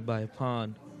surrounded by a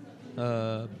pawn,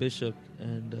 bishop,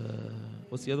 and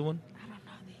what's the other one? I don't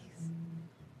know these.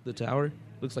 The tower?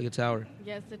 Looks like a tower.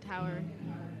 Yes, the tower.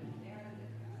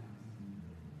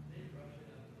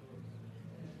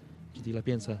 Chitila,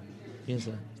 piensa.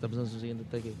 Está pensando en su siguiente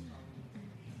ataque.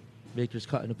 Victor's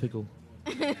caught in a pickle.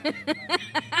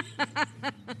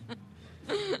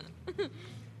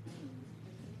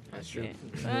 That's true.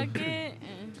 Fuck it.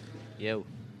 Yo.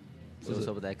 So what's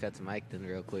up with that cut to Mike then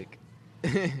real quick?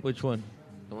 Which one?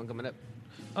 The one coming up.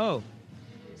 Oh.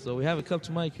 So we have a cup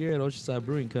to Mike here at Oceanside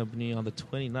Brewing Company on the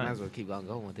 29th. Might as well keep on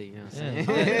going with it, you know what I'm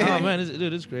saying? Oh, man,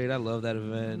 it's great. I love that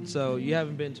event. So you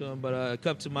haven't been to them, but a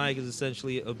Cup to Mike is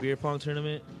essentially a beer pong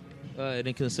tournament, and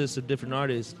it consists of different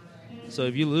artists. So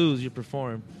if you lose, you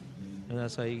perform, and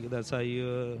that's how you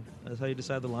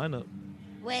decide the lineup.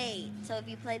 Wait, so if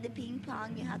you play the ping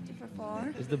pong, you have to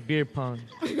perform? It's the beer pong.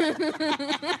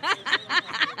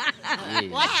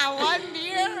 Wow, one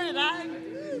beer and I'm...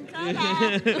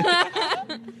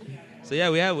 So yeah,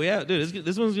 we have, dude.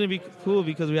 This one's gonna be cool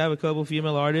because we have a couple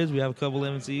female artists, we have a couple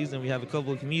MCs, and we have a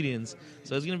couple of comedians.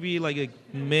 So it's gonna be like a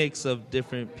mix of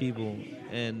different people,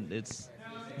 and it's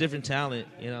different talent,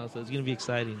 you know. So it's gonna be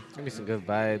exciting. It's gonna be some good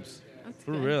vibes. That's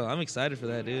For good. real, I'm excited for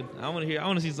that, dude. I want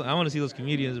to see those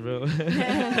comedians, bro.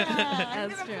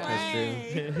 That's true.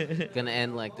 That's true. Gonna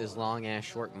end like this long ass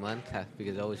short month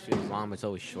because it always feels long, but it's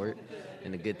always short.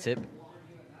 And a good tip.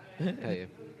 Hell yeah.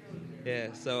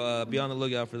 Yeah, so be on the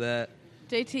lookout for that.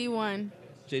 JT won.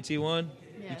 JT won.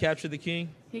 You Yes. captured the king.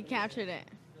 He captured it.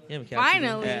 Yeah, we captured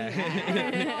Finally. it.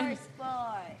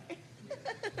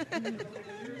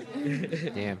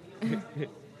 Yeah. Damn.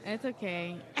 It's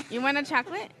okay. You want a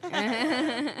chocolate?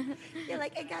 You're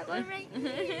like, I got one right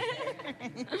here.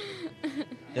 You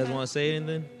guys want to say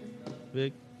anything?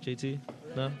 Vic, JT?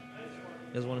 No? You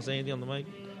guys want to say anything on the mic?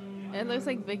 It looks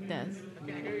like Vic does. I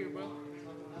can't hear you, bro.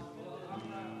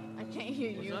 I can't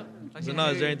hear you. So, no,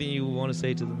 is there anything you want to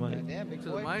say to the mic? To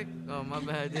the mic? Oh, my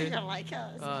bad, dude. You're like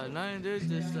us. Nothing, dude.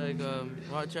 Just like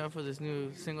watch out for this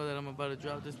new single that I'm about to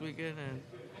drop this weekend, and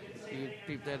you can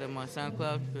peep that on my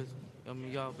SoundCloud because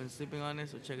y'all been sleeping on it,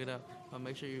 so check it out.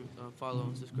 Make sure you follow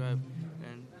and subscribe,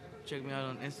 and check me out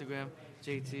on Instagram,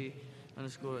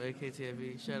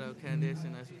 JT_AKTIV. Shout out Candace,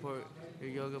 and I support your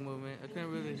yoga movement. I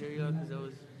couldn't really hear y'all because I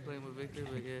was playing with Victor,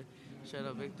 but yeah, shout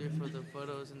out Victor for the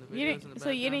photos and the videos in the background. So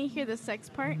you didn't hear the sex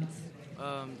parts?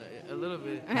 A little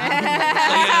bit. That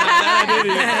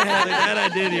I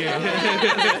did hear.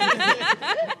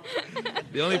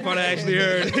 The only part I actually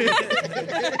heard.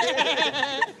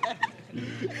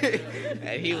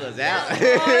 And he was out.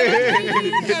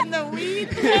 And the weed.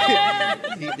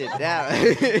 He did that.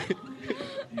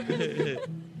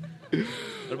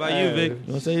 What about you, Vic? You want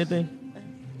to say anything?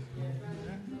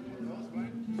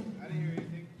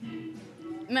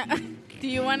 No. Do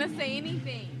you want to say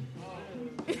anything?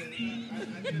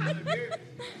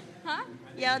 Huh?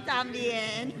 Yo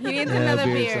también. He needs another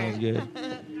beer. Sounds good.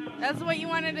 That's what you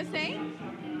wanted to say?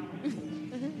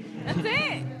 That's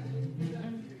it.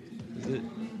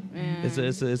 Is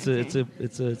it? Yeah.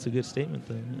 It's a good statement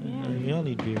though. I mean, we all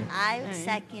need beer. I would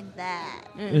second that.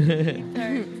 I'm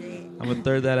Thursday. gonna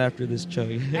third that after this chug.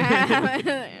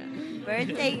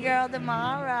 Birthday girl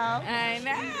tomorrow. I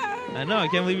know. I know. I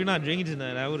can't believe you're not drinking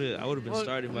tonight. I would have been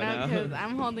started by now. because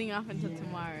I'm holding off until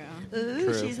tomorrow. Ooh,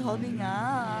 True. she's holding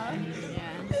up.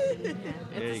 Yeah.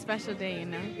 It's a special day, you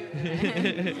know.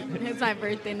 It's my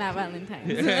birthday, not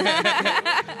Valentine's.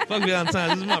 Fuck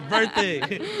Valentine's. This is my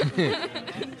birthday.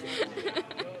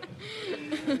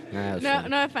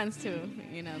 No offense to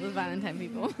the Valentine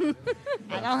people.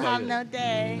 I don't have no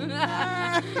day.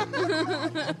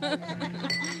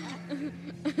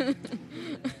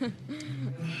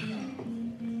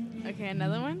 Okay,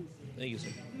 another one. Thank you, sir.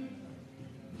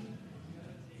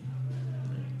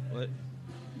 What?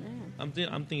 Yeah. I'm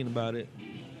thinking about it.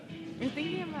 You're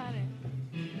thinking about it.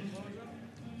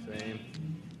 Same.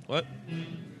 What?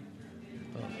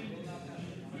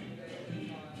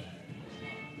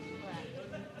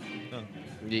 Oh.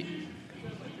 Yeah.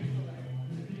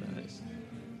 Nice.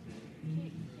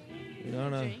 You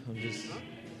don't know. I'm just.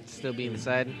 Still being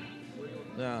decided.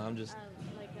 No, I'm just.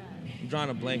 I'm drawing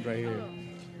a blank right here.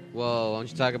 Well, why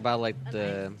don't you talk about like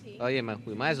the? Oh yeah,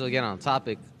 we might as well get on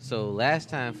topic. So last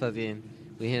time, fucking,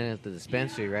 we hit at the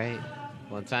dispensary, right?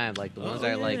 One time, like the ones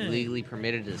that are like legally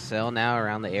permitted to sell now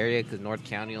around the area, because North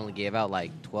County only gave out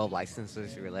like 12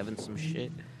 licenses or 11, some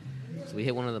shit. So we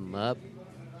hit one of them up.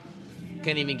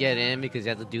 Couldn't even get in because you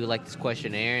had to do like this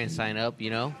questionnaire and sign up,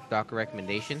 doctor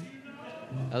recommendation.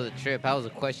 That was a trip. How was the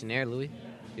questionnaire, Louis?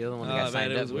 The other one that got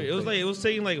signed it up. was weird. It was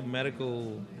taking like a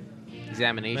medical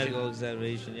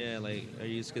examination. Yeah. Like, are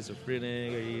you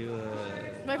schizophrenic? Are you?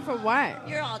 Like for what?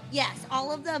 You're all, yes,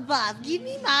 all of the above. Give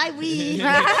me my weed.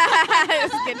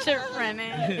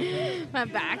 Schizophrenic. My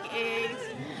back aches.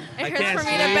 It I hurts can't for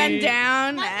me to bend sleep.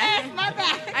 down. My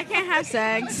back. I can't have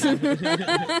sex.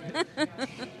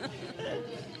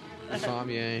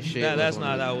 Insomnia and shit. That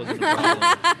wasn't the problem.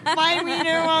 My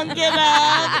wiener won't get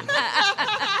up.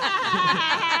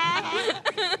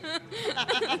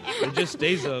 It just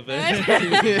stays up. Man.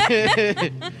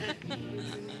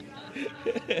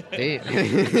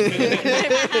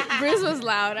 Bruce was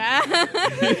loud. I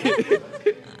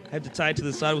had to tie it to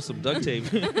the side with some duct tape.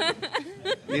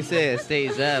 You say it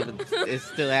stays up. It's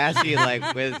still asking like,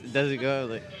 where does it go?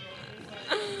 Like,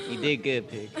 you did good,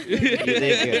 pig. You did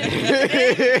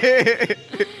good.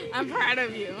 I'm proud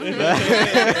of you.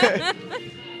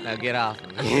 Now get off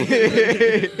me.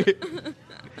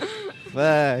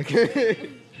 Fuck.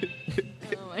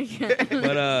 Oh my god.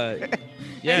 But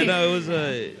yeah, no, it was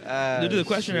the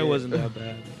questionnaire wasn't that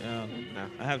bad. No.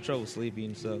 I have trouble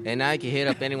sleeping, so. And now you can hit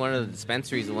up any one of the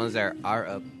dispensaries, the ones that are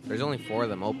up. There's only 4 of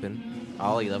them open.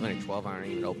 All 11 or 12 aren't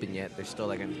even open yet. They're still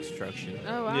like in construction.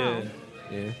 Oh wow. Yeah.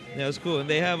 Yeah. Yeah, it's cool. And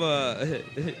they have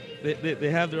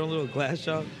they have their own little glass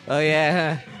shop. Oh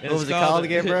yeah. And What was it called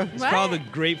again, bro? It's called the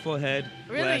Grateful Head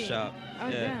Really? Glass Shop. Oh,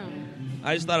 Yeah. damn.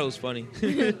 I just thought it was funny.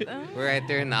 We're right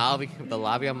there in the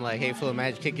lobby. I'm like, hey, Full of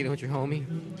Magic, kicking it with your homie.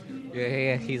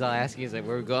 Yeah. He's all asking. He's like,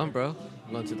 where we going, bro?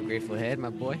 I'm going to the Grateful Head, my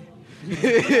boy.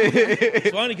 It's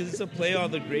funny because it's a play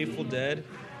on the Grateful Dead.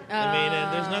 I mean,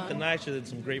 and there's nothing nicer than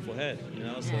some Grateful Head, you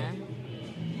know. So. Yeah.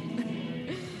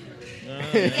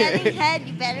 Getting head,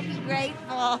 you better be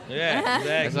grateful. Yeah, exactly.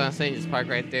 That's what I'm saying. Just park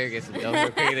right there, get some dope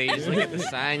real quick. Then you just look at the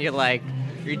sign. You're like,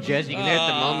 you're judging it at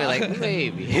the moment, like,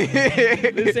 maybe.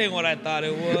 This ain't what I thought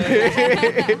it was.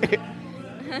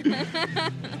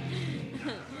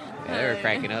 Yeah, they were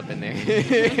cracking up in there.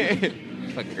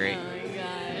 Fucking great. Oh my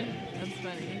god, that's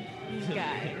funny.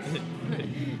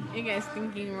 You guys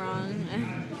thinking wrong.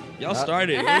 Y'all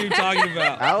started. What are you talking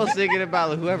about? I was thinking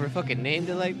about whoever fucking named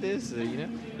it like this, you know?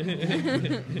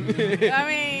 I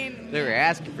mean, They were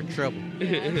asking for trouble.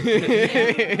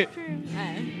 yeah, true.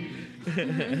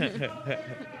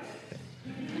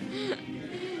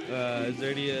 Is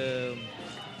there any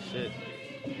shit?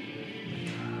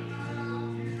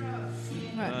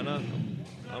 No.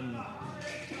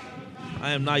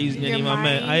 I am not using any of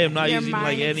my I am not using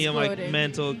like any of my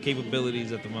mental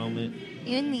capabilities at the moment.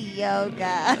 You need yoga.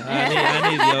 I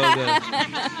need yoga.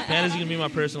 Candace is gonna be my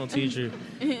personal teacher.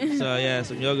 So yeah,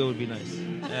 some yoga would be nice.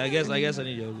 I guess I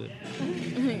need yoga.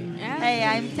 Hey,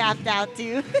 I'm tapped out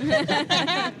too.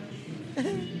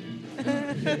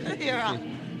 You're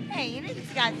wrong. Hey, you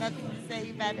just got nothing to say.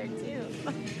 You better too.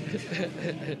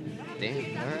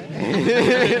 Damn, all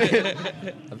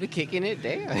right. I've been kicking it,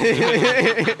 damn.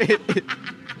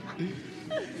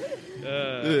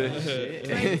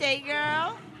 Birthday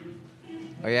girl.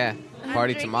 Oh, yeah.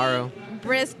 Party tomorrow.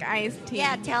 Brisk iced tea.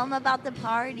 Yeah, tell them about the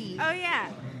party. Oh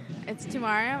yeah. It's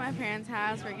tomorrow at my parents'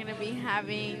 house. We're gonna be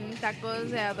having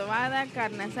tacos de adobada,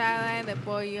 carne asada, de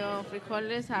pollo,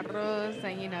 frijoles, arroz,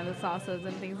 and the salsas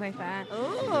and things like that. Ooh,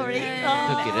 Hook rico. it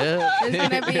up. There's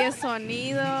gonna be a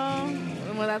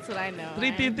sonido. Well, that's what I know. What's a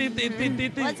It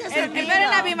sonido?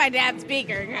 better not be my dad's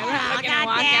speaker. 'Cause I'm not gonna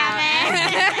walk out.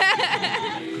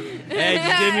 Hey,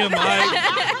 just give me a mic.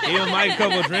 Give me a mic, a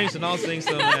couple couple drinks, and I'll sing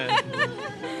some, man.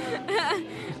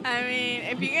 I mean,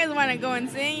 if you guys want to go and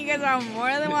sing, you guys are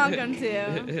more than welcome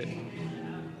to.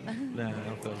 Nah, I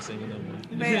don't feel like singing no more.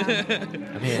 But yeah.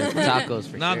 I'm here for tacos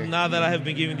for sure. Now that I have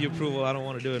been given the approval, I don't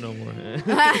want to do it no more.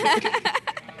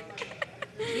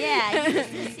 Yeah, you used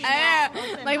to see I that. know.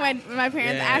 Like my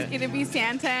parents Yeah. ask you to be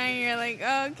Santa, and you're like,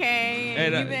 okay. Hey,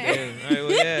 and all you right, think-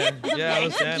 well, yeah, I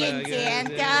was Santa. I Fucking guess,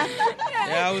 Santa.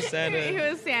 Yeah, I was He Santa.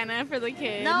 was Santa for the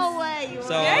kids. No way, you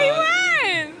So, were. Yeah, he was.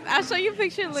 I'll show you a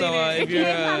picture later. So if you're,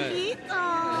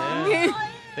 Papito.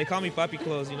 they call me Papi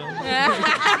Clothes, you know.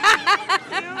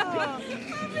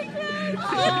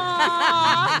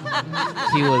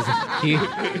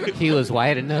 He was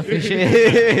white enough and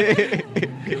shit.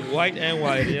 White and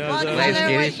white, you know. What so- Nice color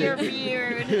skinny was your shit.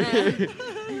 beard?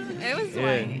 It was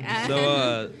white. Yeah.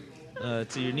 So,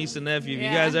 to your niece and nephew, if you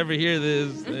Yeah. guys ever hear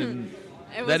this, and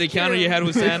It was that encounter true. you had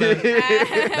with Santa,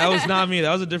 that was not me.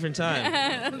 That was a different time.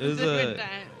 That It was a different time.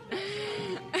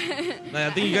 Like,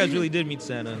 I think you guys really did meet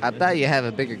Santa. I thought you have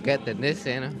a bigger gut than this,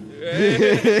 Santa.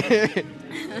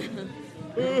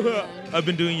 I've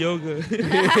been doing yoga. Hey,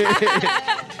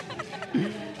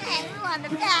 we want the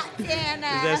fat Santa.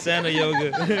 Is that Santa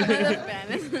yoga?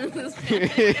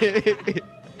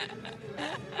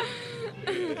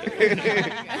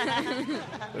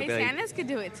 Hey, Santas could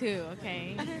do it too,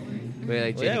 okay? Wait,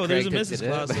 like Well, yeah, Jenny well, there's a Craig hooked Mrs.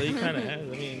 it up. Claus, so you kind of have. I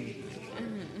mean,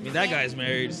 that guy's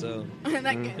married, so. That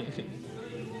guy.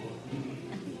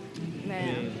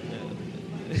 Yeah.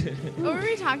 What were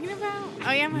we talking about?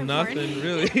 Oh yeah, my Nothing party.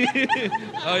 really.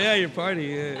 Oh yeah, your party.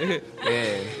 Yeah.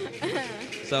 Yeah.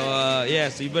 So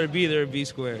so you better be there at B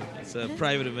Square. It's a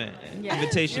private event. Yeah.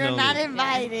 Invitation You're only. not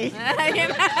invited.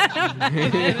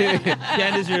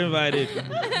 Candace, you're invited.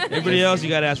 Everybody else, you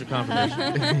gotta ask for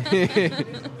confirmation.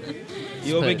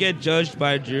 You will get judged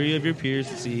by a jury of your peers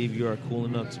to see if you are cool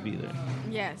enough to be there.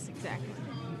 Yes, exactly.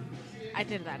 I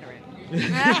did that already. I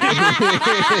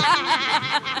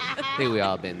think we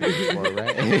all been there before,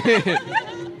 right?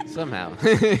 Somehow.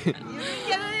 You didn't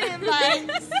get an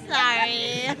invite.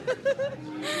 Sorry.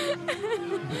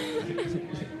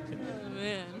 Oh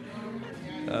man.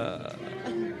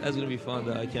 That's gonna be fun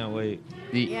though. I can't wait.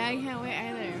 Yeah, I can't wait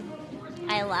either.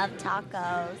 I love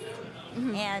tacos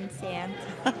and Santa.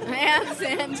 And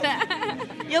Santa.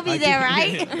 You'll be there,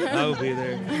 right? I will be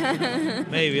there.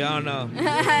 Maybe, I don't know.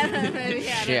 Maybe,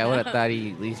 Shit, I would have thought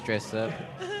he at least dressed up.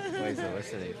 Wait, so what's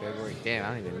today? February? Damn, I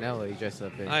don't even know what you dressed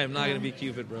up in. I am not gonna be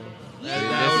Cupid, bro. Yeah.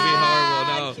 That would be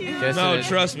horrible. No, Just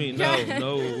trust me. No.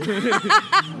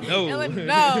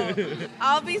 No.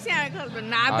 I'll be Santa Claus, but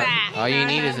not that. All you No,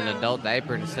 need no, is an no. adult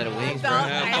diaper instead of wings, bro. Adult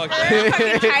Yeah, fuck diaper,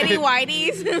 fucking tiny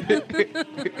whiteys.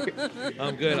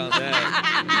 I'm good on that.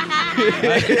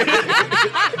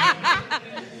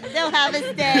 They'll have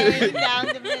a stay down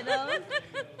the middle.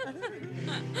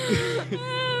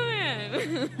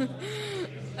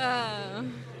 Oh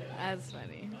man. That's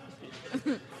funny.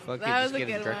 Fuck it, That just was a get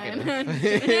good drunk one. enough.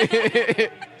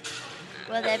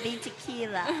 Will there be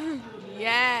tequila?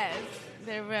 Yes,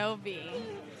 there will be.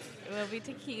 There will be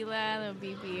tequila. There'll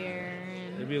be beer.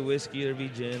 There'll be a whiskey. There'll be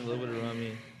gin. A little bit of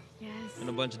rummy. Yes. And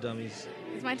a bunch of dummies.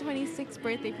 It's my 26th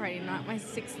birthday party, not my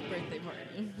 6th birthday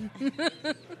party.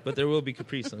 But there will be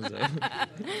Capri Suns, though.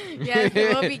 Yes,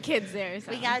 there will be kids there.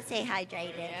 So. We gotta stay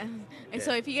hydrated. Yeah. And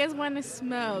so if you guys want to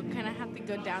smoke, kind of have to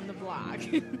go down the block.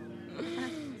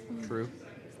 True.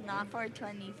 It's not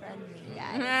 420 friendly,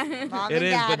 guys. Mom It and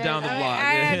is, Dad but are down the there. block.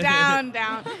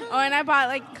 Down. Oh, and I bought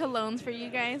like colognes for you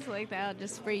guys, like that. I'll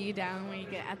just spray you down when you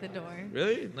get at the door.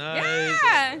 Really? Nice.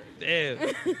 Yeah. Damn.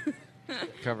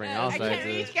 Covering all I sides can't of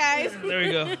reach, this. guys. There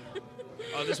we go.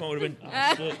 Oh, this one would have been.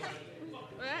 Oh, shit.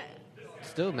 What?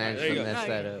 Still managed There you to go. mess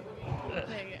that Okay. up.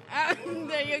 There you go.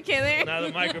 There you okay there? Now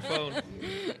the microphone.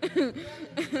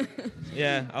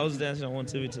 Yeah, I was dancing on one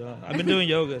tippy toe. I've been doing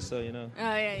yoga, so you know.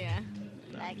 Oh yeah.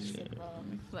 Flexible.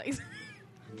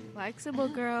 Flexible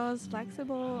girls,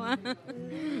 flexible.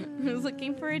 Who's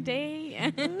looking for a date?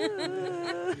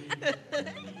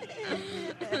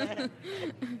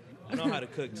 I know how to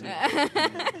cook too.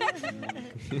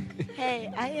 Hey,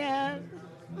 I am.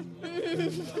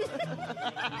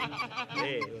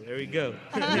 Hey, there we go.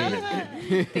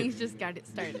 Things just got it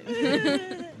started.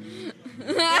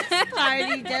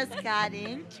 Party just got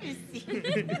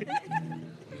interesting.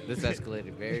 This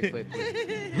escalated very quickly.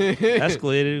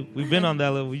 Escalated. We've been on that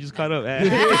level. We just caught up.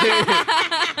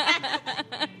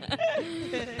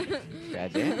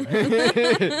 Goddamn.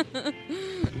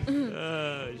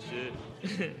 Oh shit.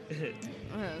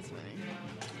 Oh, that's funny.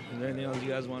 Is there anything else you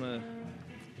guys want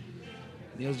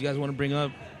to bring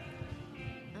up?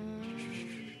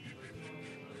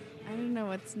 I don't know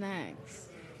what's next.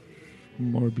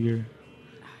 More beer.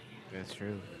 That's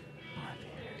true.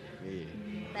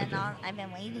 Yeah. I've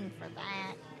been waiting for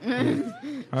that.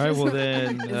 All right, well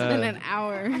then. It's been an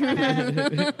hour.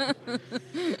 I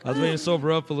was waiting to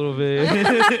sober up a little bit.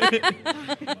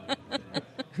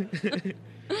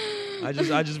 I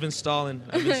just been stalling.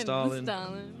 I've been stalling,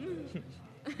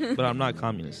 but I'm not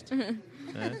communist. I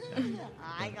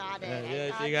got it.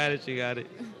 Yeah, she got it.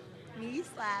 Me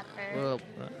slapper. Well,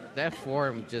 that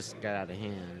forum just got out of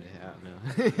hand. I don't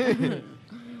know.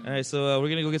 All right, so we're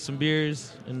gonna go get some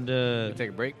beers and Take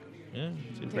a break. yeah,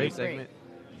 take a Take break a break. Segment.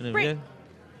 and then, Break.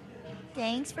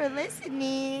 Thanks for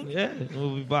listening. yeah,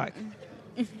 we'll be back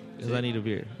because I need a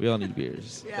beer. We all need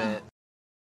beers. Yeah.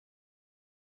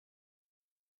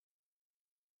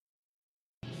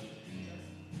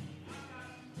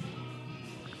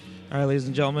 All right, ladies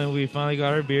and gentlemen, we finally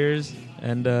got our beers,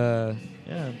 and yeah,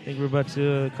 I think we're about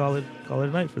to call it a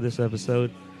night for this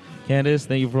episode. Candace,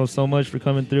 thank you so much for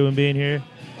coming through and being here.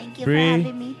 Thank you Bree, for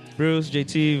having me. Bruce,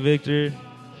 JT, Victor,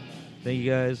 thank you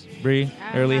guys. Bree,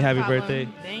 early No happy problem. birthday.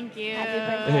 Thank you.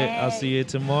 Happy birthday. I'll see you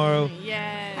tomorrow.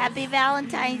 Yes. Happy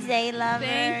Valentine's Day, lovers.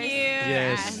 Thank you.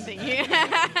 Yes. Thank you.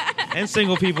 And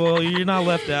single people, you're not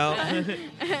left out. you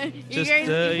Just, guys,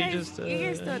 you you guys just,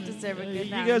 still deserve a good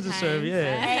you guys deserve,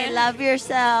 yeah. Hey, love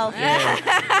yourself. Yeah.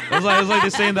 It was like they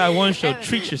say in that one show,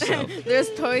 treat yourself. There's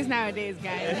toys nowadays,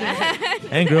 guys.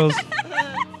 And girls.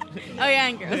 Oh yeah,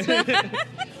 and girls.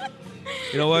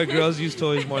 You know what? Girls use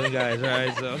toys more than guys, all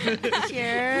right? So. Sure.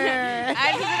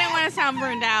 I just didn't want to sound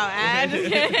burned out. I just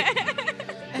kidding.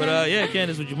 But yeah,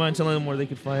 Candace, would you mind telling them where they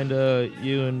could find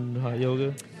you and hot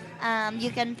yoga?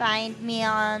 You can find me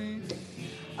on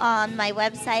my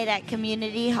website at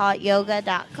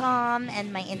communityhotyoga.com,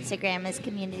 and my Instagram is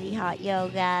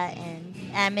communityhotyoga, and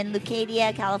I'm in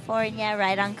Leucadia, California,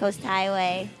 right on Coast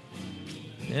Highway.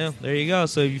 Yeah, there you go.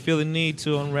 So if you feel the need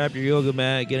to unwrap your yoga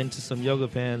mat, get into some yoga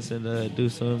pants, and do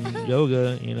some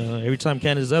yoga, you know, every time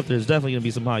Candace is up, there's definitely going to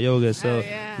be some hot yoga. So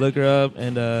yeah. look her up,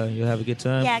 and you'll have a good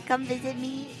time. Yeah, come visit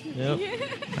me. Yep.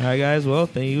 All right, guys. Well,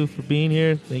 thank you for being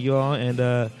here. Thank you all. And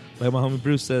like my homie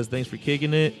Bruce says, thanks for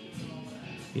kicking it.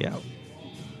 Yeah.